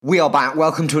We are back.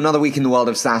 Welcome to another week in the world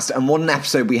of SaaStr, and what an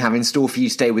episode we have in store for you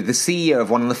today with the CEO of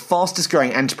one of the fastest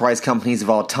growing enterprise companies of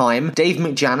our time, Dave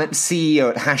McJannet,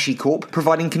 CEO at Hashicorp,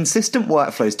 providing consistent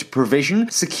workflows to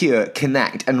provision, secure,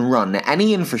 connect, and run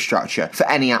any infrastructure for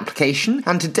any application.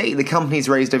 And to date, the company's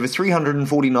raised over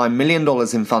 $349 million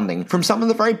in funding from some of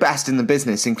the very best in the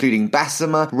business, including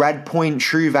Bessemer, Redpoint,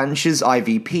 True Ventures,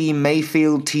 IVP,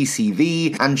 Mayfield,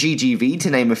 TCV, and GGV, to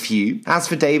name a few. As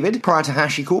for David, prior to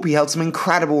Hashicorp, he held some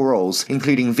incredible roles,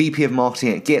 including VP of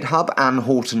Marketing at GitHub and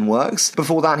Hortonworks.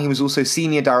 Before that, he was also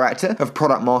Senior Director of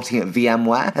Product Marketing at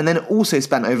VMware, and then also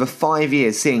spent over 5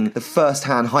 years seeing the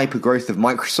first-hand hyper-growth of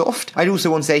Microsoft. I'd also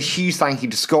want to say a huge thank you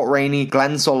to Scott Rainey,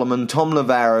 Glenn Solomon, Tom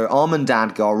Lavero, Armand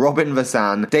Dadgar, Robin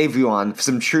Vassan, Dave Yuan for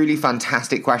some truly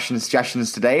fantastic question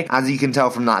suggestions today. As you can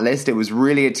tell from that list, it was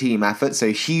really a team effort,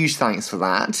 so huge thanks for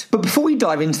that. But before we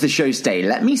dive into the show today,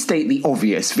 let me state the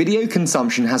obvious. Video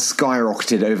consumption has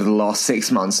skyrocketed over the last 6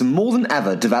 months. And more than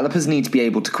ever, developers need to be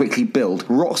able to quickly build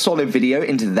rock-solid video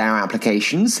into their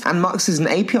applications, and Mux is an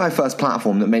API-first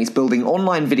platform that makes building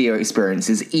online video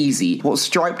experiences easy. What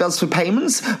Stripe does for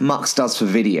payments, Mux does for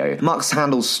video. Mux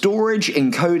handles storage,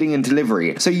 encoding, and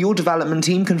delivery, so your development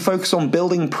team can focus on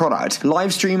building product.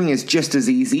 Live streaming is just as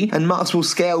easy, and Mux will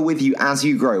scale with you as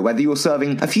you grow, whether you're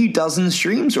serving a few dozen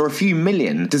streams or a few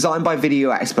million. Designed by video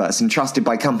experts and trusted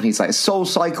by companies like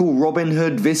SoulCycle,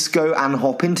 Robinhood, Visco, and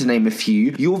Hopin, to name a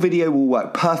few, your video will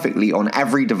work perfectly on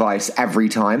every device every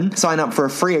time. Sign up for a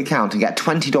free account and get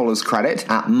 $20 credit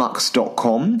at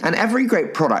mux.com. And every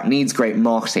great product needs great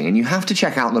marketing, and you have to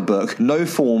check out the book No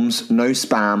Forms, No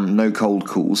Spam, No Cold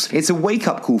Calls. It's a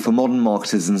wake-up call for modern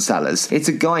marketers and sellers. It's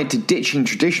a guide to ditching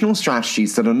traditional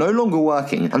strategies that are no longer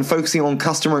working and focusing on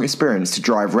customer experience to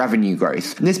drive revenue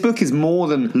growth. This book is more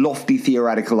than lofty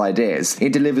theoretical ideas.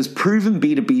 It delivers proven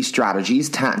B2B strategies,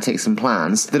 tactics, and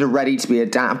plans that are ready to be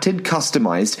adapted, customized,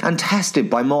 and tested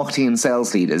by marketing and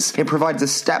sales leaders. It provides a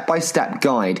step-by-step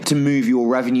guide to move your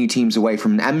revenue teams away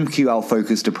from an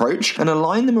MQL-focused approach and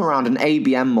align them around an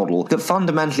ABM model that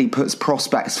fundamentally puts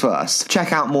prospects first.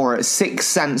 Check out more at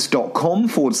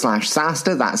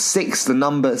 6sense.com/SaaStr. That's 6, the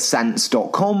number,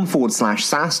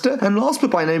 sense.com/SaaStr. And last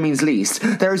but by no means least,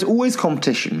 there is always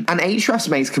competition, and Ahrefs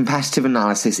makes competitive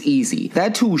analysis easy. Their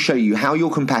tools show you how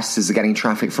your competitors are getting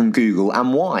traffic from Google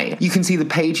and why. You can see the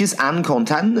pages and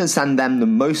content that send them the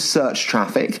most search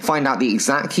traffic, find out the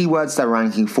exact keywords they're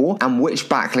ranking for, and which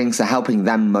backlinks are helping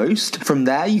them most. From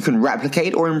there, you can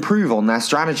replicate or improve on their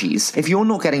strategies. If you're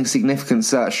not getting significant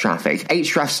search traffic,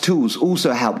 Ahrefs tools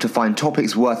also help to find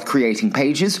topics worth creating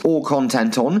pages or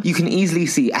content on. You can easily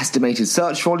see estimated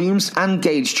search volumes and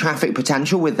gauge traffic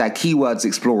potential with their Keywords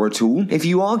Explorer tool. If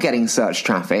you are getting search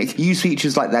traffic, use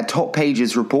features like their top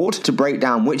pages report to break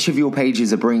down which of your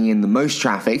pages are bringing in the most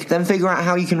traffic, then figure out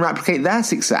how you can replicate their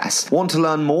success. Want to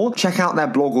learn more? Check out their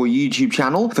blog or YouTube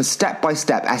channel for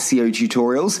step-by-step SEO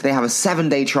tutorials. They have a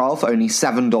 7-day trial for only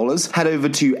 $7. Head over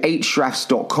to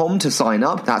ahrefs.com to sign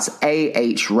up. That's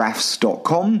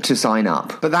ahrefs.com to sign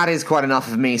up. But that is quite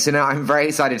enough of me, so now I'm very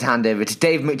excited to hand over to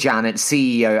Dave McJannet,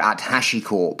 CEO at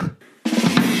Hashicorp.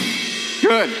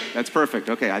 Good. That's perfect.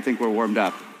 Okay, I think we're warmed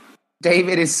up. Dave,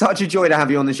 it is such a joy to have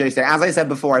you on the show today. As I said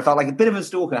before, I felt like a bit of a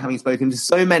stalker having spoken to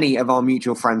so many of our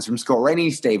mutual friends, from Scott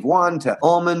Rainey to Dave Wan to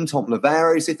Armand, Tom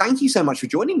Lavero. So thank you so much for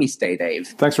joining me today, Dave.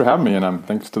 Thanks for having me, and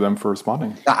thanks to them for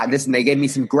responding. Listen, they gave me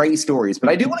some great stories, but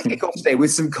I do want to kick off today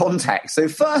with some context. So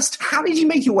first, how did you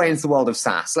make your way into the world of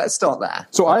SaaS? Let's start there.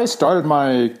 So I started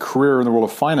my career in the world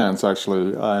of finance,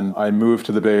 actually, and I moved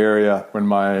to the Bay Area when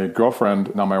my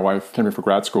girlfriend, now my wife, came here for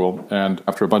grad school. And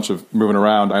after a bunch of moving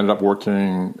around, I ended up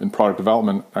working in product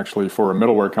development, actually, for a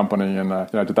middleware company, and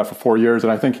I did that for 4 years.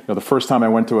 And I think the first time I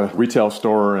went to a retail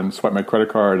store and swiped my credit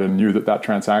card and knew that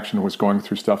transaction was going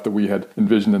through stuff that we had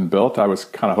envisioned and built, I was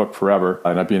kind of hooked forever.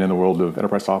 And I've been in the world of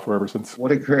enterprise software ever since.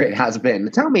 What a career it has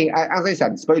been. Tell me, as I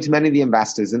said, spoke to many of the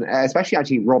investors, and especially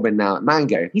actually Robin now at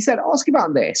Mango. He said, ask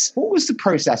about this. What was the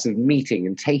process of meeting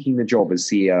and taking the job as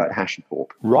CEO at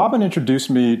Hashicorp? Robin introduced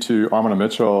me to Armand and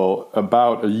Mitchell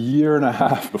about a year and a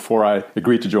half before I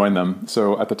agreed to join them.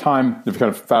 So at the time, if you kind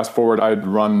of fast forward, I'd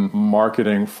run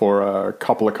marketing for a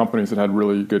couple of companies that had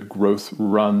really good growth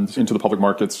runs into the public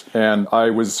markets. And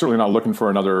I was certainly not looking for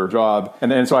another job.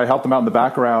 And so I helped them out in the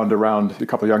background around a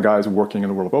couple of young guys working in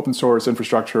the world of open source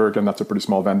infrastructure. Again, that's a pretty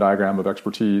small Venn diagram of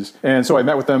expertise. And so I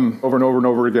met with them over and over and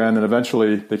over again. And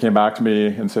eventually they came back to me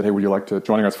and said, hey, would you like to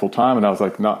join us full time? And I was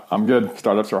like, no, I'm good.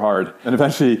 Startups are hard. And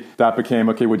eventually that became,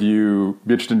 okay, would you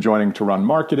be interested in joining to run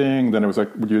marketing? Then it was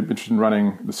like, would you be interested in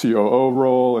running the COO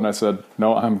role? And I said,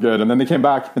 no, I'm good. And then they came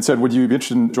back and said, would you be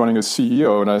interested in joining as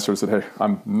CEO? And I sort of said, hey,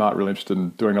 I'm not really interested in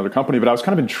doing another company. But I was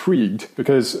kind of intrigued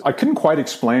because I couldn't quite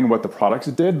explain what the products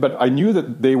did, but I knew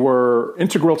that they were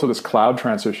integral to this cloud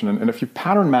transition. And if you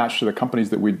pattern match to the companies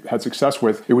that we had success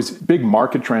with, it was big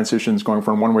market transitions going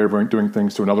from one way of doing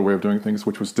things to another way of doing things,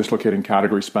 which was dislocating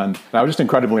category spend. And I was just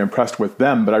incredibly impressed with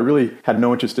them, but I really had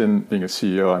no interest in being a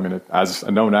CEO. I mean, as I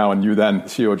know now and you then, the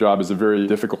CEO job is a very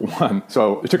difficult one.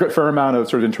 So it took a fair amount of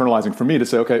sort of internalizing for me to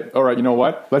say, okay, all right, you know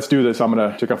what? Let's do this. I'm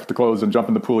going to take off the clothes and jump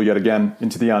in the pool yet again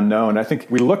into the unknown. I think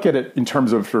we look at it in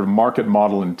terms of sort of market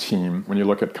model and team when you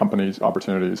look at companies'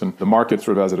 opportunities and the market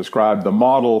sort of as I described. The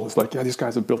model is like, yeah, these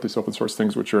guys have built these open source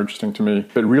things which are interesting to me.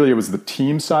 But really it was the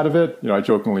team side of it. You know, I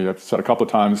jokingly have said a couple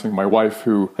of times, I think my wife,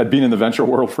 who had been in the venture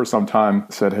world for some time,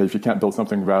 said, hey, if you can't build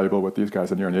something valuable with these guys,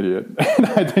 then you're an idiot. And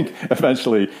I think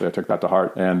eventually I took that to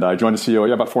heart. And I joined the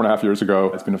CEO about 4.5 years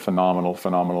ago. It's been a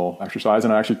phenomenal exercise.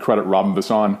 And I actually credit Robin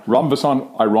Vasson. Robin Vasson,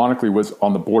 ironically, was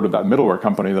on the board of that middleware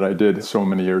company that I did so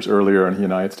many years earlier. And he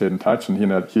and I had stayed in touch. And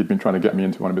he'd been trying to get me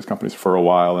into one of his companies for a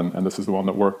while. And this is the one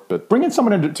that worked. But bringing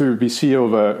someone in to be CEO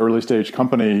of an early stage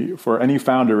company for any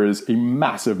founder is a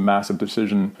massive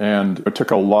decision. And it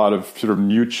took a lot of sort of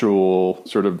mutual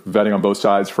sort of vetting on both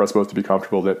sides for us both to be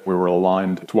comfortable that we were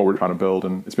aligned to what we're trying to build.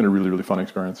 And it's been a really fun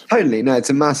experience. Totally. No, it's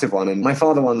a massive one. And my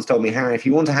father once told me, Harry, if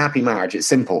you want a happy marriage, it's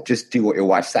simple. Just do what your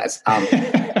wife says.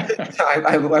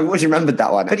 I've always remembered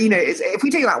that one. But, you know, if we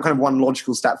take that kind of one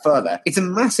logical step further, it's a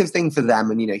massive thing for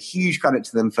them. And, you know, huge credit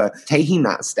to them for taking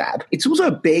that step. It's also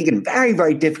a big and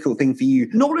very difficult thing for you,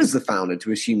 not as the founder,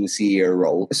 to assume the CEO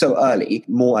role so early,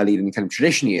 more early than kind of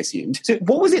traditionally assumed. So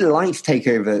what was it like to take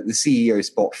over the CEO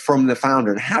spot from the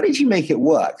founder? And how did you make it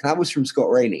work? That was from Scott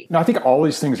Rainey. No, I think all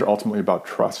these things are ultimately about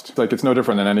trust. Like, it's no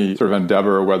different than any sort of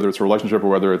endeavor, whether it's a relationship or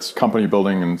whether it's company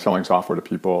building and selling software to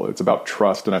people. It's about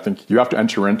trust. And I think you have to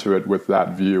enter into it with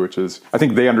that view, which is, I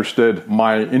think they understood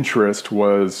my interest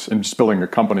was in just building a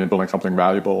company and building something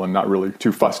valuable and not really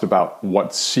too fussed about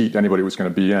what seat anybody was going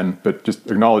to be in, but just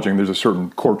acknowledging there's a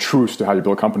certain core truth to how you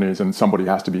build companies and somebody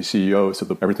has to be CEO so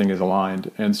that everything is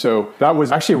aligned. And so that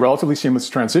was actually a relatively seamless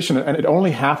transition. And it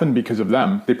only happened because of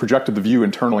them. They projected the view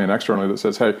internally and externally that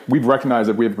says, hey, we've recognized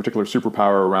that we have a particular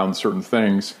superpower around certain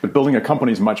things, but building a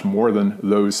company is much more than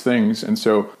those things. And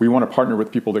so we want to partner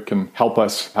with people that can help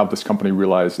us have this company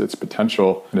realize its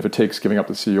potential. And if it takes giving up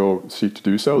the CEO seat to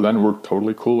do so, then we're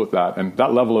totally cool with that. And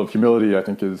that level of humility, I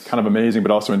think, is kind of amazing,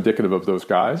 but also indicative of those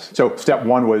guys. So step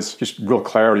one was just real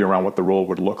clarity around what the role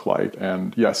would look like.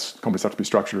 And yes, companies have to be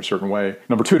structured a certain way.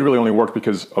 Number two, it really only worked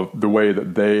because of the way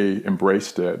that they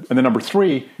embraced it. And then number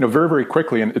three, very very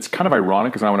quickly, and it's kind of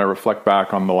ironic because now when I reflect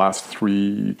back on the last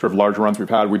three sort of large runs we've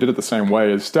had, we did it the same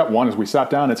way. As step one is we sat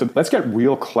down and said, let's get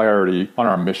real clarity on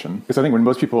our mission. Because I think when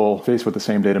most people face with the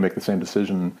same data, make the same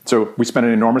decision. So we spent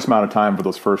an enormous amount of time for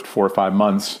those first 4 or 5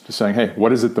 months just saying, hey,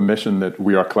 what is it the mission that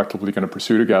we are collectively going to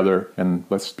pursue together? And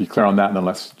let's be clear on that, and then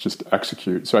let's just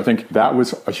execute. So I think that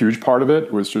was a huge part of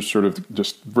it, was just sort of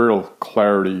just real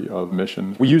clarity of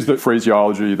mission. We use the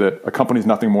phraseology that a company is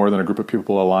nothing more than a group of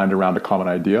people aligned around a common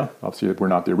idea. Obviously, we're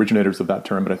not the originators of that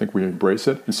term, but I think we embrace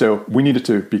it. And so we needed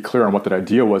to be clear on what that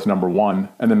idea was, number one,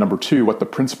 and then number two, what the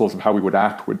principles of how we would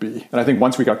act would be. And I think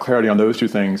once we got clarity on those two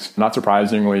things, not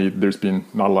surprisingly, there's been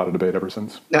not a lot of debate ever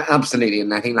since. No, absolutely.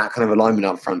 And I think that kind of alignment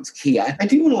up front is key. I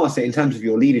do want to ask it in terms of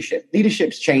your leadership.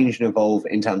 Leadership's changed and evolved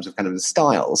in terms of kind of the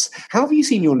styles. How have you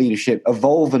seen your leadership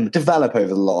evolve and develop over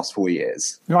the last 4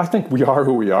 years? I think we are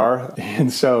who we are.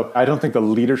 And so I don't think the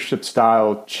leadership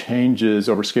style changes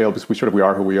over scale because we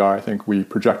are who we are. I think we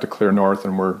project a clear north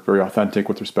and we're very authentic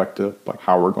with respect to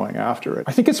how we're going after it.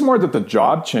 I think it's more that the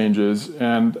job changes.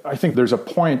 And I think there's a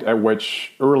point at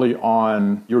which early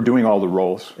on you're doing all the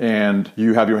roles and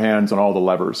you have your hands on all the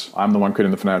levers. I'm the one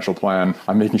creating the financial plan.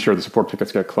 I'm making sure the support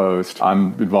tickets get closed.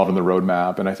 I'm involved in the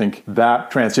roadmap. And I think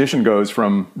that transition goes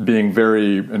from being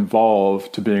very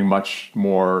involved to being much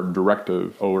more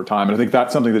directive over time. And I think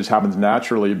that's something that just happens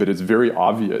naturally, but it's very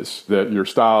obvious that your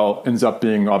style ends up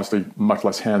being obviously much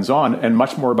less hands-on and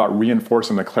much more about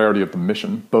reinforcing the clarity of the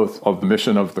mission, both of the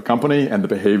mission of the company and the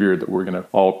behavior that we're going to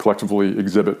all collectively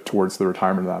exhibit towards the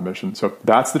retirement of that mission. So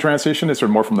that's the transition. It's sort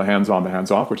of more from the hands-on to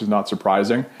hands-off, which is not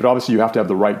surprising. But obviously you have to have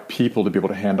the right people to be able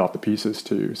to hand off the pieces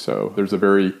to. So there's a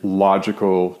very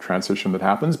logical transition that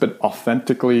happens, but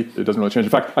authentically, it doesn't really change.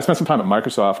 In fact, I spent some time at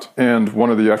Microsoft, and one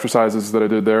of the exercises that I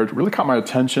did there really caught my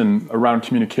attention around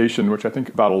communication, which I think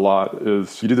about a lot,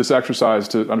 is you do this exercise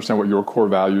to understand what your core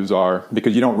values are,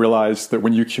 because you don't realize that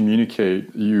when you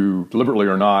communicate, you deliberately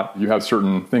or not, you have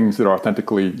certain things that are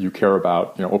authentically you care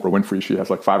about. Oprah Winfrey, she has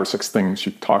like 5 or 6 things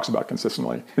she talks about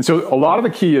consistently. And so a lot of the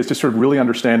key is just sort of really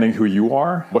understanding understanding who you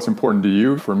are, what's important to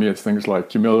you. For me, it's things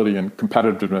like humility and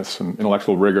competitiveness and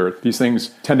intellectual rigor. These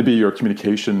things tend to be your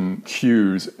communication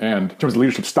cues. And in terms of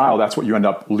leadership style, that's what you end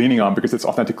up leaning on because it's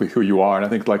authentically who you are. And I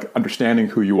think like understanding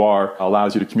who you are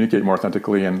allows you to communicate more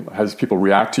authentically and has people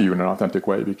react to you in an authentic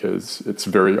way because it's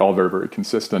all very, very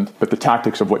consistent. But the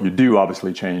tactics of what you do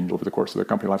obviously change over the course of the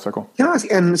company lifecycle. Can I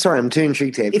ask, and sorry, I'm too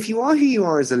intrigued here. If you are who you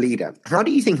are as a leader, how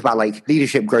do you think about like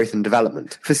leadership growth and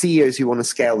development for CEOs who want to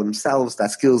scale themselves, their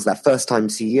skills, their first-time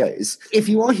CEOs? If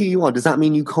you are who you are, does that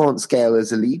mean you can't scale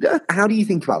as a leader? How do you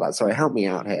think about that? Sorry, help me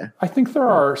out here. I think there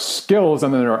are skills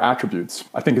and then there are attributes,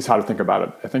 I think is how to think about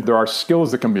it. I think there are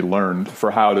skills that can be learned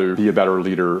for how to be a better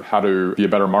leader, how to be a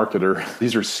better marketer.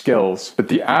 These are skills, but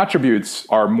the attributes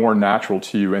are more natural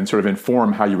to you and sort of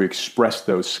inform how you express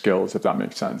those skills, if that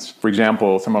makes sense. For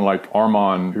example, someone like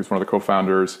Armand, who's one of the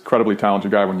co-founders, incredibly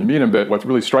talented guy when you meet him, but what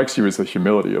really strikes you is the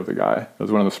humility of the guy.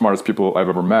 He's one of the smartest people I've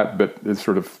ever met, but is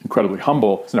sort of incredibly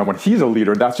humble. So now when he's a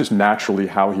leader, that's just naturally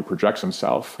how he projects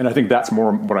himself. And I think that's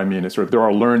more what I mean is sort of there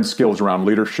are learned skills around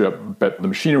leadership, but the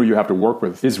machinery you have to work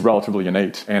with is relatively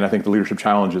innate. And I think the leadership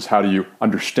challenge is how do you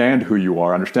understand who you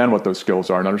are, understand what those skills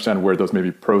are, and understand where those may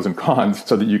be pros and cons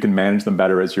so that you can manage them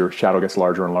better as your shadow gets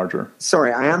larger and larger.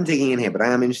 Sorry, I am digging in here, but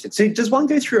I am interested. So does one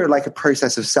go through like a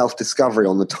process of self-discovery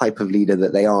on the type of leader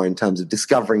that they are in terms of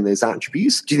discovering those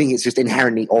attributes? Do you think it's just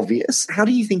inherently obvious? How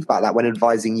do you think about that when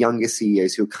advising younger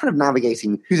CEOs who are kind of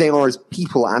navigating who they are as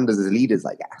people and as leaders,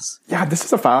 I guess? Yeah, this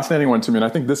is a fascinating one to me. And I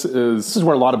think this is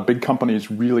where a lot of big companies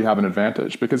really have an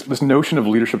advantage because this notion of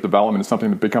leadership development is something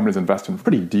that big companies invest in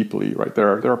pretty deeply, right?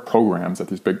 There are programs at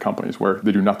these big companies where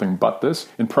they do nothing but this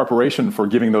in preparation for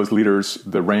giving those leaders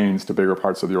the reins to bigger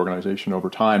parts of the organization over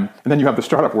time. And then you have the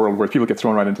startup world where people get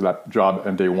thrown right into that job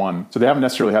on day one. So they haven't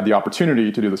necessarily had the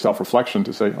opportunity to do the self-reflection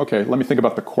to say, okay, let me think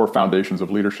about the core foundations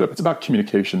of leadership. It's about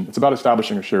communication. It's about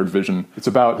establishing a shared vision. It's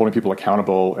about holding people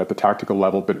accountable at the tactical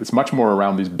level, but it's much more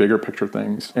around these bigger picture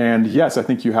things. And yes, I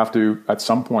think you have to, at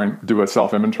some point, do a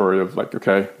self-inventory of like,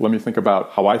 okay, let me think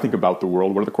about how I think about the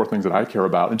world. What are the core things that I care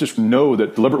about? And just know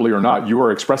that deliberately or not, you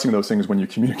are expressing those things when you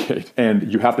communicate.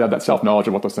 And you have to have that self-knowledge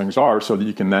of what those things are so that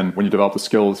you can then, when you develop the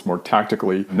skills more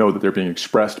tactically, know that they're being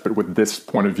expressed, but with this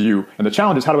point of view. And the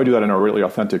challenge is how do I do that in a really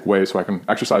authentic way so I can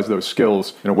exercise those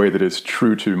skills in a way that is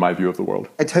true to my view of the world?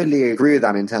 I totally agree with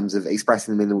that in terms of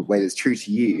expressing them in a way that's true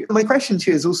to you. My question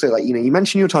to you is also like, you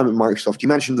mentioned your time at Microsoft, you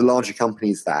mentioned the larger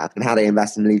companies there and how they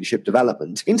invest in leadership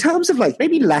development. In terms of like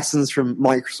maybe lessons from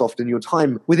Microsoft and your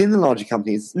time within the larger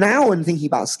companies, now and thinking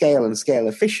about scale and scale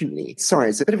efficiently, sorry,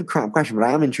 it's a bit of a crap question, but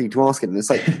I am intrigued to ask it. And it's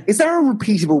like, is there a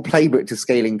repeatable playbook to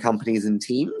scaling companies and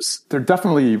teams? There are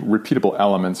definitely repeatable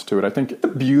elements to it. I think the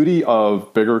beauty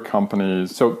of bigger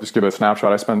companies, so just give a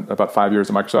snapshot, I spent about 5 years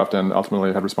at Microsoft and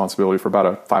ultimately had responsibility for about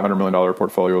a $500 million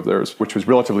portfolio of theirs, which was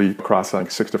relatively across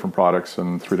like 6 different products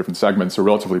and 3 different segments, so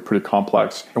relatively pretty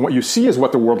complex. And what you see is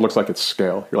what the world looks like at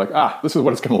scale. You're like, this is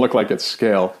what it's going to look like at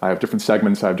scale. I have different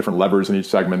segments, I have different levers in each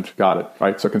segment. Got it,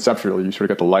 right? So conceptually, you sort of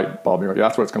get the light bulb. You're like,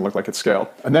 that's what it's going to look like at scale.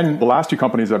 And then the last 2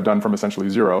 companies I've done from essentially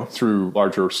zero through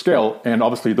larger scale, and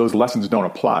obviously those lessons don't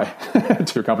apply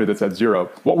to a company that's at zero.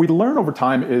 What we learn over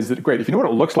time is that, great, if you know what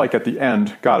it looks like at the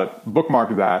end, got it,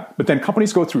 bookmark that. But then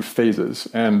companies go through phases.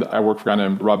 And I work for a guy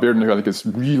named Rob Bearden, who I think is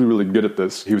really, really good at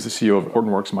this. He was the CEO of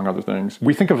Hortonworks, among other things.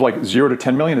 We think of like 0 to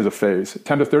 10 million as a phase,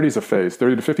 10 to 30 is a phase,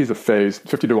 30 to 50 is a phase,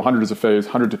 50 to 100 is a phase,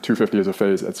 100 to 250 is a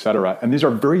phase, et cetera. And these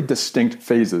are very distinct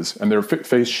phases, and they're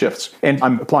phase shifts. And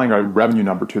I'm applying a revenue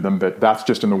number to them, but that's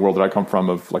just in the world that I come from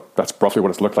of like, that's roughly what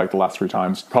it's looked like the last 3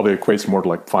 times. Probably equates more to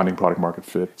like finding product market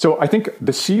fit. So I think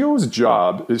the CEO's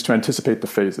job is to anticipate the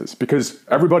phases because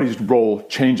everybody's role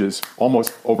changes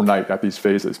almost overnight at these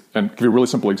phases. And to give you a really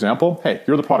simple example, hey,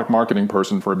 you're the product marketing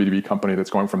person for a B2B company that's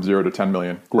going from 0 to 10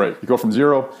 million. Great. You go from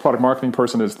 0, product marketing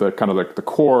person is the kind of like the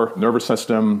core nervous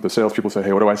system. The salespeople say,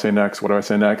 hey, what do I say next? What do I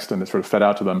say next? And it's sort of fed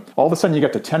out to them. All of a sudden you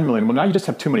get to 10 million. Well, now you just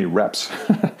have too many reps.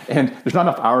 And there's not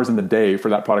enough hours in the day for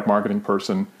that product marketing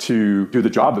person to do the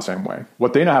job the same way.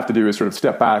 What they now have to do is sort of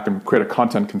step back and create a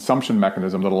content consumption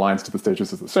mechanism that aligns to the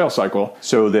stages of the sales cycle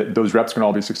so that those reps can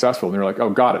all be successful. And they're like, oh,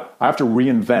 got it. I have to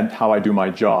reinvent how I do my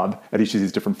job at each of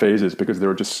these different phases because there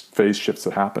are just phase shifts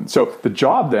that happen. So the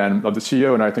job then of the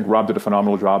CEO, and I think Rob did a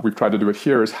phenomenal job, we've tried to do it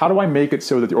here, is how do I make it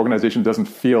so that the organization doesn't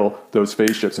feel those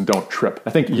phase shifts and don't trip?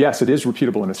 I think, yes, it is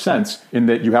repeatable in a sense in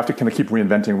that you have to kind of keep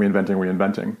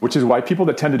reinventing, which is why people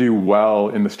that tend to do well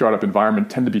in the startup environment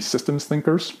tend to be systems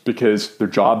thinkers because their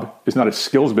job is not a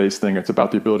skills-based thing. It's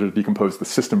about the ability to decompose the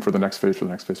system for the next phase, for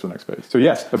the next phase, for the next phase. So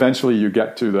yes, eventually you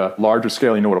get to the larger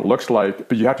scale, you know what it looks like,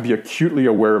 but you have to be acutely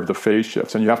aware of the phase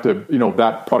shifts. And you have to,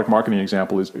 that product marketing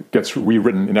example gets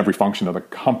rewritten in every function of the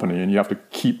company. And you have to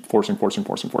keep forcing.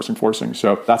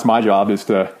 So that's my job, is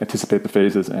to anticipate the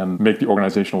phases and make the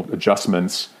organizational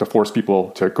adjustments to force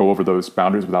people to go over those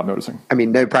boundaries without noticing. I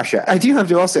mean, no pressure. I do have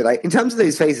to also, like, in terms of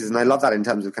those phases, and I love that in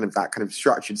terms of that kind of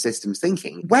structured systems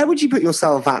thinking, where would you put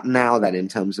yourself at now then in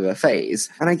terms of a phase?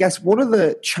 And I guess, what are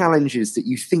the challenges that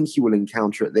you think you will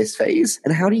encounter at this phase?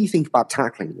 And how do you think about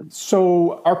tackling them?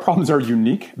 So our problems are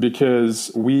unique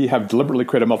because we have deliberately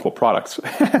created multiple products.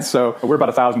 So we're about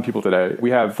 1,000 people today.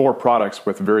 We have 4 products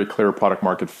with very clear product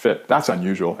market fit. That's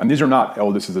unusual. And these are not,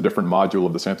 this is a different module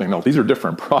of the same thing. No, these are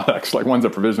different products. Like, one's a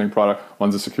provisioning product,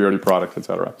 one's a security product, et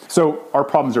cetera. So our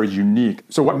problems are unique.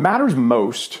 So what matters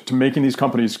most to making these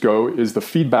companies go is the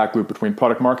feedback loop between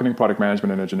product marketing, product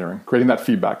management, and engineering, creating that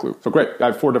feedback loop. So great, I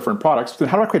have 4 different products. Then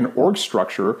how do I create an org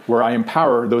structure where I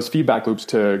empower those feedback loops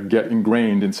to get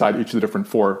ingrained inside each of the different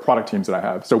 4 product teams that I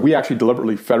have? So we actually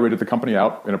deliberately federated the company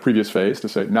out in a previous phase to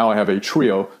say, now I have a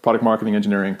trio, product marketing,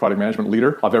 engineering, product management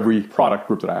leader of every product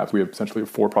group that I have. We have essentially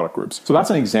 4 product groups. So that's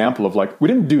an example of, like, we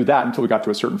didn't do that until we got to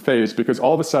a certain phase, because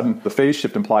all of a sudden the phase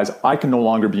shift implies I can no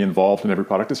longer be involved in every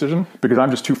product decision because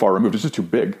I'm just too far removed. It's just too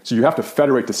big. So you have to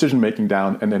federate decision-making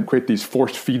down and then create these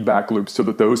forced feedback loops so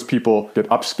that those people get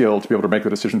upskilled to be able to make the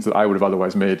decisions that I would have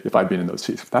otherwise made if I'd been in those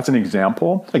seats. That's an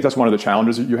example. I think that's one of the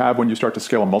challenges that you have when you start to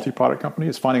scale a multi-product company,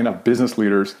 is finding enough business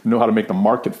leaders who know how to make the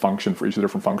market function for each of the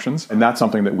different functions. And that's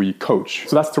something that we coach.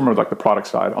 So that's sort of like the product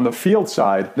side. On the field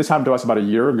side, this happened to us about a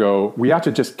year ago. We had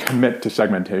to just commit to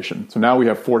segmentation. So now we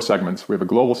have 4 segments. We have a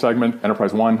global segment,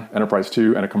 Enterprise 1, Enterprise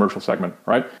 2, and a commercial segment,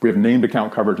 right? We have named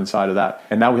account coverage inside of that.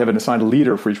 And now we have an assigned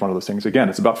leader for each one of those things. Again,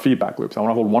 it's about feedback loops. I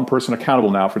want to hold one person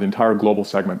accountable now for the entire global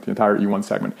segment, the entire E1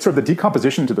 segment. Sort of the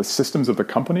decomposition to the systems of the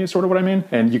company is sort of what I mean.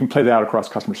 And you can play that out across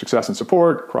customer success and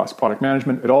support, across product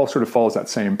management. It all sort of follows that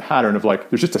same pattern of, like,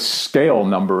 there's just a scale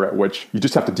number at which you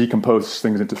just have to decompose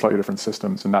things into slightly different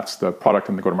systems. And that's the product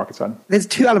and the go-to-market side. There's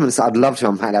 2 elements that I'd love to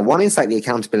unpack there. One is, like, the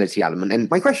accountability element. And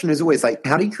my question is always, like,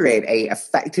 how do you create a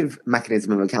effective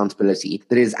mechanism of accountability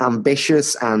that is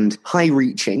ambitious and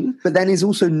high-reaching, but then is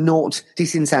also not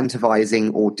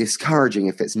disincentivizing or discouraging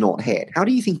if it's not hit? How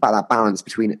do you think about that balance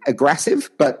between aggressive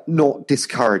but not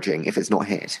discouraging if it's not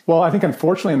hit? Well, I think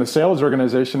unfortunately in the sales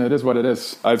organization, it is what it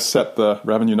is. I've set the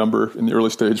revenue number in the early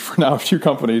stage for now a few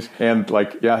companies. And,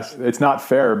 like, yes, it's not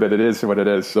fair, but it is what it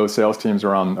is. Those sales teams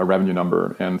are on a revenue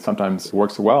number, and sometimes it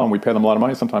works well and we pay them a lot of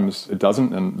money. Sometimes it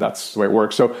doesn't, and that's the way it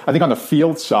works. So I think on the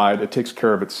field side, it takes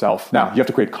care of itself. Now, you have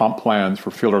to create comp plans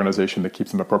for field organization that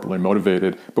keeps them appropriately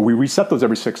motivated, but we reset those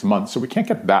every 6 months, so we can't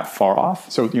get that far off.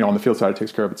 So, on the field side, it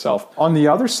takes care of itself. On the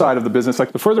other side of the business,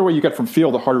 like, the further away you get from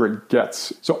field, the harder it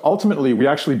gets. So ultimately, we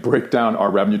actually break down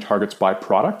our revenue targets by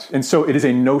product. And so it is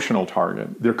a notional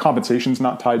target. Their compensation's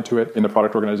not tied to it in the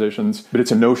product organizations, but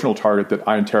it's a notional target that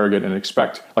I interrogate and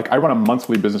expect. Like, I run a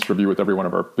monthly business review with every one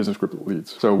of our business group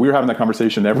leads. So we're having that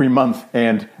conversation every month,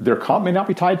 and their comp may not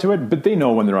be tied to it, but they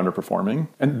know when they're underperforming.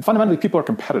 And fundamentally, people are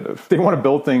competitive. They want to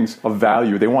build things of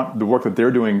value. They want the work that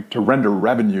they're doing to render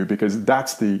revenue, because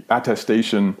that's the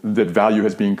attestation that value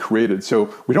has been created.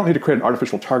 So we don't need to create an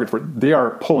artificial target for it. They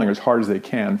are pulling as hard as they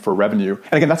can for revenue.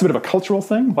 And again, that's a bit of a cultural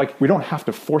thing. Like, we don't have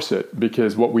to force it,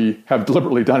 because what we have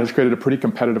deliberately done is created a pretty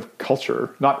competitive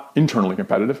culture, not internally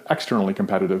competitive, externally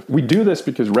competitive. We do this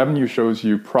because revenue shows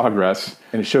you progress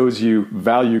and it shows you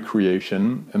value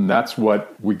creation. And that's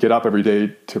what we get up every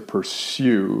day to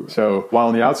pursue. So while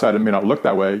on the outside, it may not look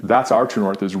that way, that's our true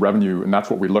north, is revenue. And that's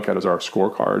what we look at as our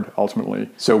scorecard ultimately.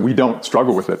 So we don't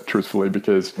struggle with it, truthfully,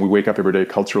 because we wake up every day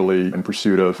culturally in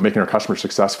pursuit of making our customers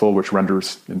successful, which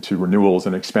renders into renewals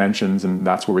and expansions. And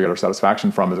that's where we get our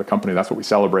satisfaction from as a company. That's what we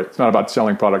celebrate. It's not about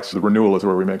selling products. The renewal is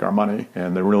where we make our money,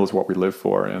 and the renewal is what we live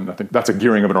for. And I think that's a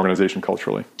gearing of an organization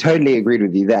culturally. Totally agreed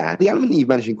with you there. The element that you've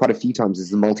mentioned quite a few times is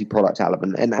the multi-product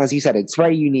element. And as you said, it's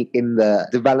very unique in the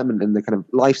development and the kind of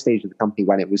life stage of the company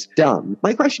when it was done.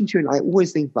 My question to you, and I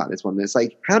always think about this one, is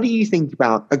like, how do you think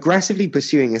about aggressively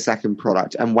pursuing a second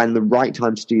product and when the right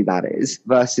time to do that is,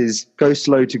 versus go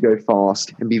slow to go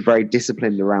fast and be very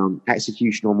disciplined around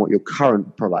execution on what your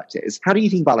current product is? How do you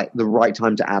think about, like, the right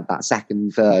time to add that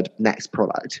second, third, next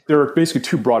product? There are basically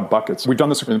 2 broad buckets. We've done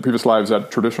this in previous lives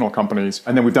at traditional companies,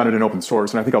 and then we've done it in open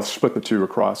source. And I think I'll split the 2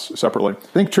 across separately.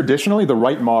 I think traditionally, the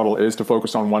right model is to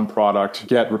focus on one product,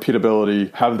 get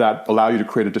repeatability, have that allow you to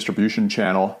create a distribution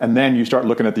channel. And then you start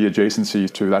looking at the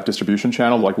adjacencies to that distribution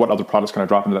channel, like what other products can I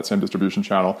drop into that same distribution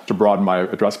channel to broaden my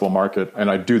addressable market. And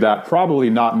I do that probably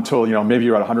not until, maybe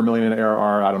you're at 100 million in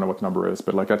ARR. I don't know what the number is,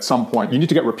 but like at some point you need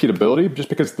to get repeatability, just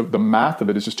because the math of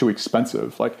it is just too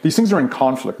expensive. Like, these things are in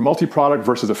conflict. Multi-product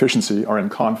versus efficiency are in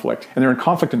conflict, and they're in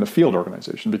conflict in the field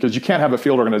organization, because you can't have a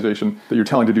field organization that you're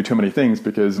telling to do too many things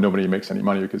because nobody makes any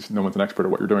money, because no one's an expert at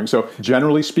what you're doing. So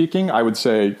generally speaking, I would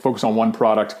say focus on one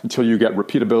product until you get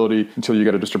repeatability, until you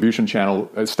get a distribution channel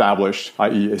established,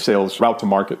 i.e. a sales route to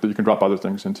market that you can drop other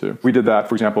things into. We did that,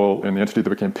 for example, in the entity that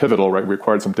became Pivotal, right? We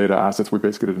acquired some data assets. We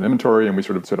basically did an inventory and we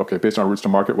sort of said, okay, based on our routes to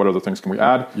market, what other things can we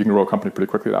add? You can grow a company pretty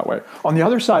quickly that way. On the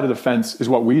other side of the fence is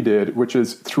what we did, which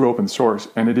is through open source.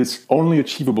 And it is only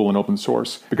achievable in open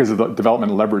source because of the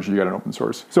development leverage you get in open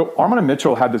source. So Armin &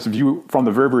 Mitchell had this view from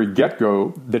the very, very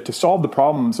get-go that to solve the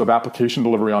problems of application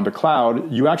delivery onto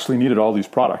cloud, you actually needed all these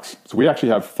products. So we actually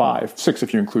have 6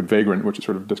 if you include Vagrant, which is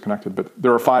sort of disconnected. But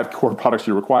there are 5 core products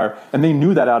you require. And they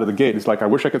knew that out of the gate. It's like, I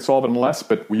wish I could solve it in less,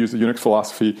 but we use the Unix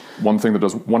philosophy, one thing that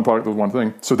does one product does one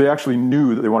thing. So they actually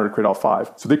knew that they wanted to create all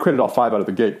 5. So they created all 5 out of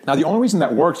the gate. Now, the only reason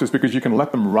that works is because you can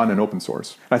let them run in open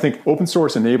source. And I think open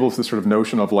source enables this sort of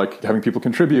notion of like having people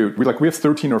contribute. We have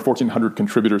 13 or 1,400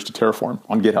 contributors to Terraform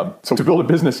on GitHub. So to build a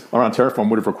business around Terraform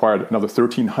would have required another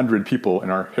 1,300 people in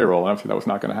our payroll. And obviously that was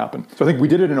not going to happen. So I think we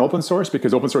did it in open source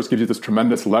because open source gives you this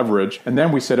tremendous leverage. And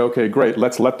then we said, okay, great,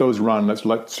 let's let those run. Let's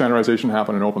let standardization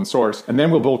happen in open source. And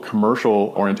then we'll build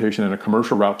commercial orientation and a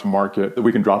commercial route to market that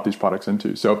we can drop these products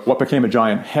into. So what became a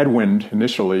giant headwind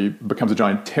initially becomes a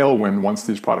giant tailwind once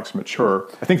these products mature.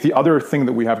 I think the other thing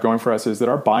that we have going for us is that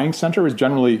our buying center is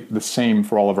generally the same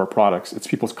for all of our products. It's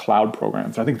people's cloud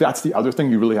programs. I think that's the other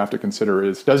thing you really have to consider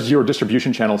is, does your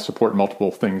distribution channel support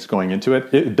multiple things going into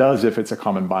it? It does if it's a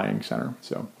common buying center.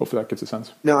 So hopefully that gives a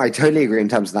sense. No, I totally agree in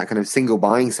terms of that kind of single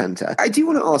buying center. I do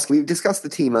want to ask, we've discussed the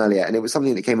team earlier, and it was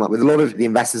something that came up with a lot of the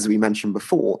investors that we mentioned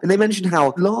before. And they mentioned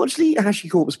how largely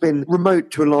Hashicorp's been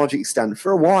remote to a large extent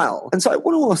for a while. And so I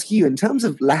want to ask you, in terms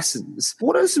of lessons,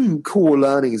 what are some core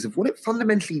learnings of what it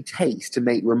fundamentally takes to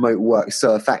make remote work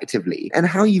so effectively and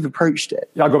how you've approached it?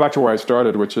 Yeah, I'll go back to where I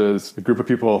started, which is a group of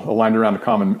people aligned around a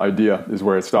common idea is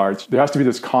where it starts. There has to be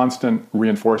this constant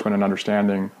reinforcement and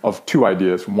understanding of 2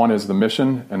 ideas. One is the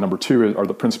mission, and number 2 are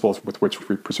the principles with which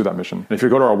we pursue that mission. And if you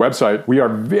go to our website, we are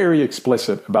very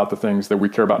explicit about the things that we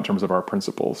care about in terms of our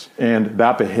principles. And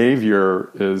that behavior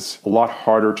is a lot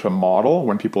harder to model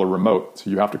when people are remote. So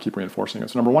you have to keep reinforcing it.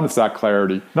 So number 1, it's that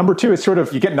clarity. Number 2, it's sort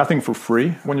of, you get nothing for free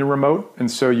when you're remote. And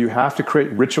so you have to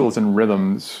create rituals and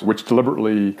rhythms which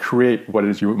deliberately create what it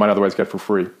is you might otherwise get for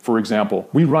free. For example,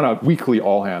 we run a weekly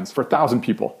all hands for 1,000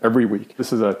 people every week.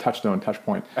 This is a touch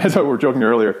point. As I were joking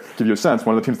earlier, to give you a sense,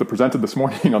 one of the teams that presented this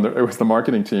morning it was the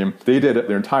marketing team. They did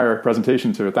their entire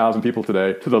presentation to 1,000 people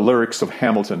today to the lyrics of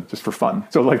Hamilton, just for fun.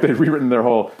 So like they'd rewritten their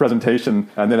whole presentation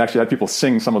and then actually had people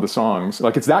sing some of the songs.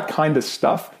 Like it's that kind of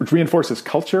stuff which reinforces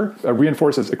culture,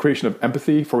 reinforces a creation of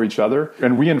empathy for each other,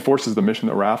 and reinforces the mission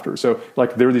that we're after. So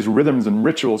like there are these rhythms and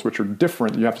rituals which are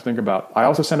different you have to think about. I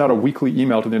also send out a weekly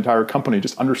email to the entire company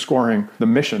just underscoring the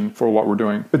mission for what we're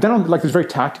doing. But then on like there's very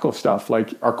tactical stuff,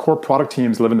 like our core product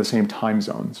teams live in the same time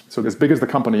zones. So as big as the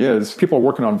company is, people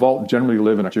working on Vault generally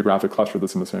live in a geographic cluster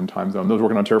that's in the same time zone. Those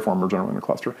working on Terraform are generally in a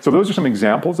cluster. So those are some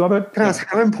examples of it. Can I ask,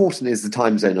 how important is the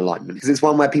time zone alignment? Because it's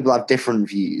one where people have different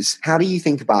views. How do you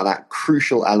think about that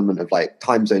crucial element of like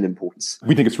time zone importance?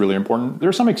 We think it's really important. There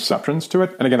are some exceptions to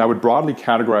it. And again, I would broadly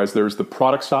categorize there's the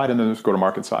product side and then there's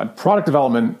go-to-market side. Product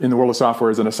development in the world of software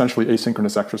is an essentially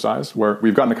asynchronous exercise where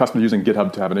we've gotten accustomed to using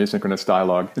GitHub to have an asynchronous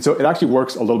dialogue. And so it actually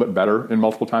works a little bit better in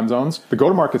multiple time zones. The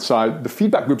go-to-market side, the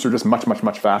feedback loops are just much, much,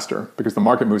 much faster because the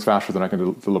market moves faster than I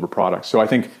can deliver products. So I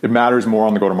think it matters more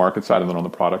on the go-to-market side than on the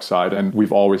product side. And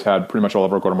we've always had pretty much all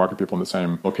of our go-to-market people in the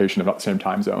same location, if not the same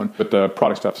time zone, but the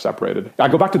product stuff separated. I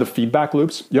go back to the feedback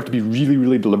loops. You have to be really,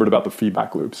 really deliberate about the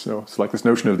feedback loops. So it's like this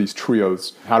notion of these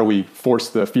trios. How do we force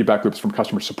the feedback loops from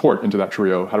customer support into that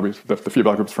trio? How do we the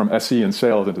feedback loops from SE and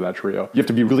sales into that trio? You have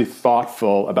to be really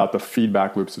thoughtful about the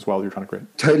feedback loops as well that you're trying to create.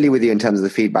 Totally with you in terms of the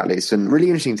feedback loops, and really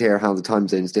interesting to hear how the time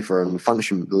zones differ on the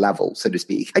function level, so to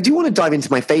speak. I do want to dive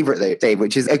into my favorite though, Dave,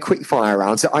 which is a quick fire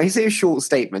round. So I say a short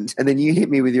statement and then you hit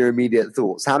me with your immediate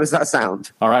thoughts. How does that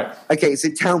sound? All right. Okay, so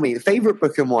tell me, favorite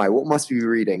book and why? What must we be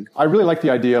reading? I really like the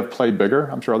idea of play bigger.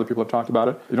 I'm sure other people have talked about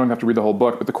it. You don't have to read the whole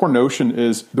book, but the core notion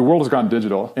is the world has gone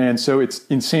digital. And so it's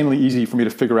insanely easy for me to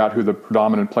figure out who the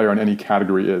predominant player in any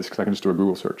category is because I can just do a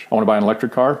Google search. I want to buy an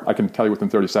electric car. I can tell you within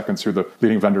 30 seconds who the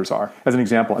leading vendors are, as an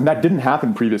example. And that didn't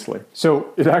happen previously.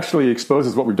 So it actually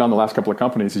exposes what we've done the last couple of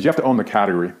companies is you have to own the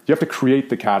category. You have to create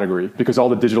the category because all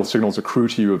the digital signals accrue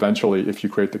to you eventually if you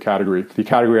create the category. The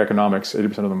category economics, 80%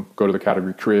 of them go to the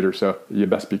category creator. So you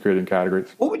best be creating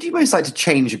categories. What would you most like to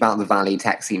change about the Valley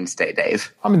tech scene today,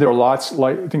 Dave? I mean, there are lots.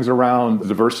 Like, I think things around the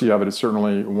diversity of it is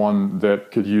certainly one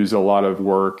that could use a lot of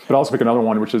work. But I'll also pick another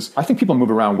one, which is I think people move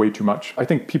around way too much. I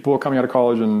think people coming out of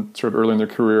college and sort of early in their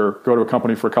career go to a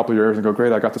company for a couple of years and go,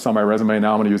 great, I got this on my resume.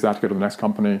 Now I'm going to use that to go to the next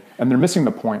company. And they're missing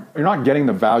the point. You're not getting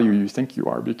the value you think you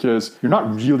are because you're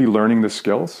not really learning the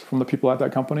skills from the people at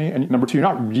that company. And number two, you're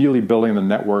not really building the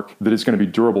network that is going to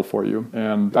be durable for you.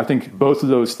 And I think both of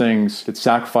those things get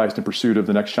sacrificed in pursuit of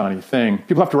the next shiny thing.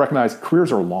 People have to recognize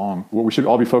careers are long. What we should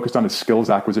all be focused on is skills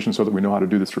acquisition so that we know how to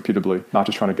do this repeatedly, not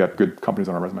just trying to get good companies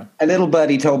on our resume. A little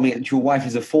birdie told me that your wife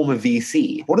is a former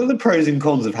VC. What are the pros and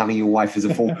cons of having your wife as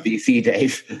a former VC,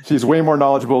 Dave? She's way more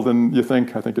knowledgeable than you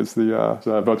think. I think it's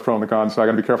both pro and the cons, so I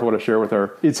got to be careful what I share with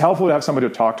her. It's helpful to have somebody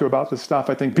to talk to about this stuff.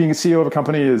 I think being a CEO of a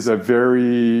company is a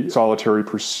very solitary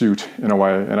pursuit in a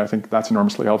way, and I think that's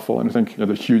enormously helpful. And I think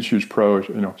the huge pro,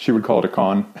 she would call it a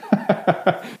con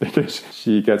because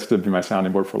she gets to be my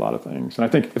sounding board for a lot of things. And I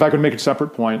think if I could make a separate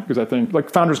point, because I think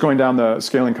like founders going down the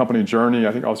scaling company journey,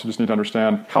 I think also just need to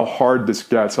understand how hard this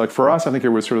gets. Like for us, I think it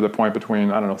was sort of the point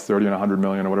between, 30 and 100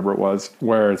 million or whatever it was,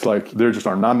 where it's like there just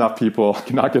are not enough people,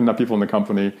 not getting enough people in the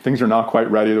company. Things are not quite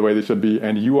ready the way they should be.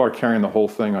 And you are carrying the whole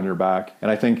thing on your back.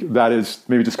 And I think that is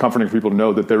maybe just comforting for people to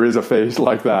know that there is a phase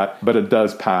like that, but it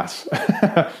does pass.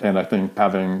 And I think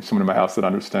having someone in my house that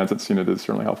understands it, seen it, is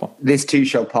certainly helpful. This too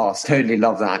shall pass. Totally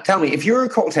love that. Tell me, if you're a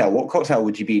cocktail, what cocktail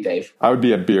would you be, Dave? I would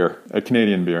be a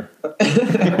Canadian beer.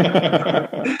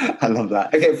 I love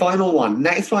that. Okay, final one.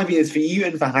 Next 5 years for you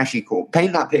and for Hashicorp.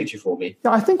 Paint that picture for me.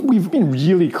 Yeah, I think we've been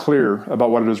really clear about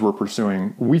what it is we're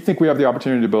pursuing. We think we have the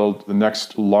opportunity to build the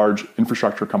next large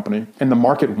infrastructure company, and the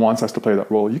market wants us to play that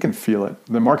role. You can feel it.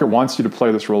 The market wants you to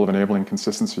play this role of enabling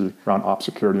consistency around ops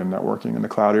security and networking in the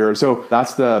cloud era. So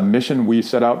that's the mission we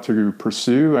set out to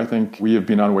pursue. I think we have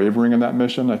been unwavering in that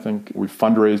mission. I think we've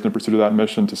fundraised in pursuit of that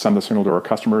mission to send the signal to our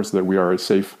customers that we are a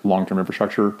safe long-term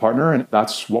infrastructure partner, and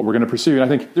that's what we're going to pursue. And I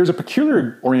think there's a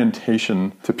peculiar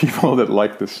orientation to people that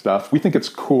like this stuff. We think it's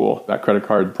cool that credit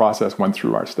card process went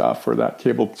through our stuff, or that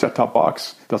cable set-top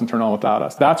box doesn't turn on without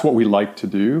us. That's what we like to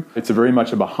do. It's a very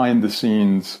much a behind the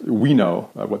scenes. We know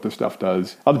what this stuff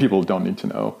does. Other people don't need to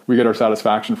know. We get our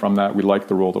satisfaction from that. We like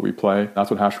the role that we play.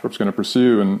 That's what Hashicorp's going to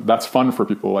pursue. And that's fun for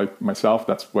people like myself.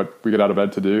 That's what we get out of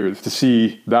bed to do, is to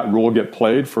see that role get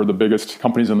played for the biggest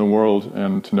companies in the world,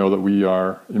 and to know that we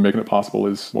are making it possible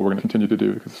is what we're going to continue to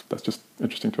do, because that's just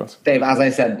interesting to us. Dave, as I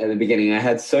said at the beginning, I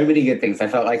heard so many good things. I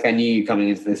felt like I knew you coming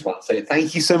into this one. So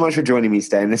thank you so much for joining me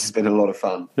today, and this has been a lot of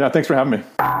fun. Yeah, thanks for having me.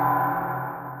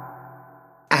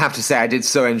 I have to say, I did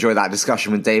so enjoy that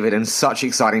discussion with David, and such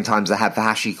exciting times ahead for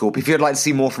Hashicorp. If you'd like to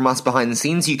see more from us behind the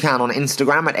scenes, you can on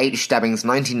Instagram at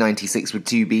hstebbings1996 with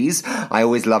 2 Bs. I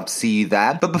always love to see you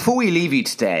there. But before we leave you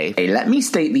today, let me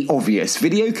state the obvious.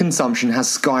 Video consumption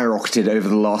has skyrocketed over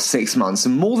the last 6 months,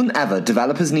 and more than ever,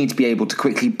 developers need to be able to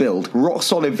quickly build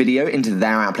rock-solid video into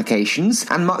their applications,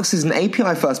 and Mux is an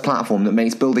API-first platform that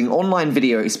makes building online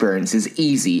video experiences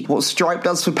easy. What Stripe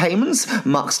does for payments,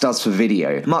 Mux does for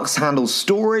video. Mux handles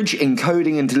storage,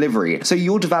 encoding, and delivery, so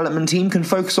your development team can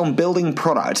focus on building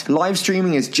product. Live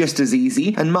streaming is just as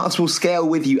easy, and Mux will scale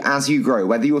with you as you grow,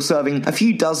 whether you're serving a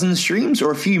few dozen streams or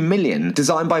a few million.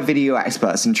 Designed by video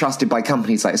experts and trusted by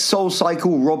companies like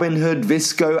SoulCycle, Robinhood,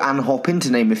 Visco, and Hopin, to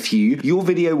name a few, your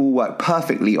video will work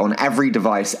perfectly on every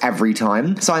device every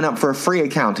time. Sign up for a free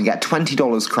account and get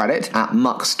 $20 credit at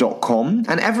mux.com.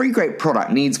 And every great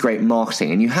product needs great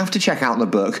marketing, and you have to check out the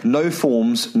book No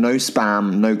Forms, No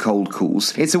Spam, No Cold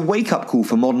Calls. It's a wake-up call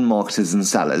for modern marketers and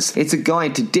sellers. It's a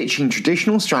guide to ditching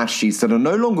traditional strategies that are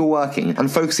no longer working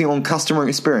and focusing on customer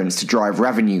experience to drive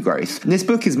revenue growth. This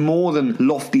book is more than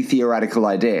lofty theoretical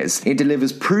ideas. It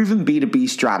delivers proven B2B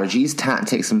strategies,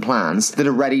 tactics, and plans that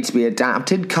are ready to be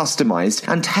adapted, customized,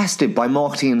 and tested by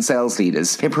marketing and sales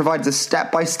leaders. It provides a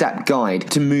step-by-step guide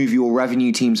to move your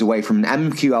revenue teams away from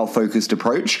an MQL-focused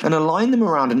approach and align them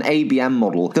around an ABM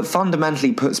model that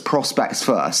fundamentally puts prospects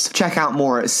first. Check out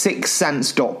more at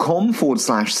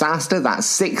 6sense.com/SaaStr. That's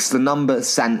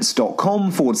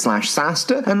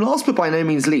 6sense.com/SaaStr. And last but by no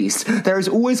means least, there is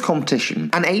always competition,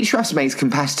 and Ahrefs makes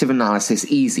competitive analysis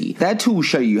easy. Their tools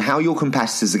show you how your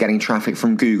competitors are getting traffic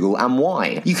from Google and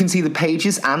why. You can see the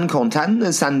pages and content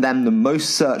that send them the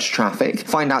most search traffic,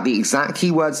 find out the exact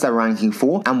keywords they're ranking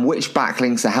for, and which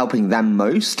backlinks are helping them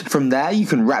most. From there, you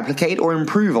can replicate or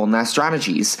improve on their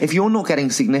strategies. If you're not getting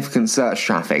significant search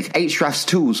traffic, Ahrefs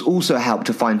tools also help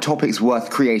to find topics keywords worth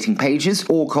creating pages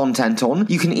or content on.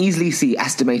 You can easily see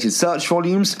estimated search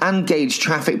volumes and gauge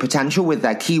traffic potential with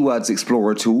their Keywords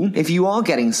Explorer tool. If you are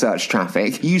getting search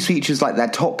traffic, use features like their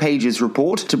top pages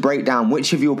report to break down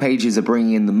which of your pages are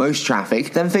bringing in the most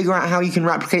traffic, then figure out how you can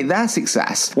replicate their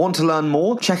success. Want to learn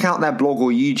more? Check out their blog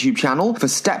or YouTube channel for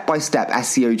step-by-step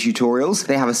SEO tutorials.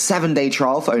 They have a 7-day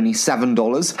trial for only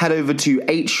 $7. Head over to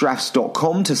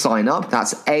ahrefs.com to sign up.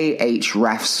 That's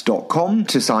ahrefs.com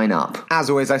to sign up. As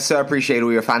always, I so appreciate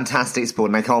all your fantastic support,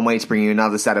 and I can't wait to bring you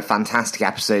another set of fantastic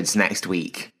episodes next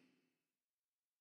week.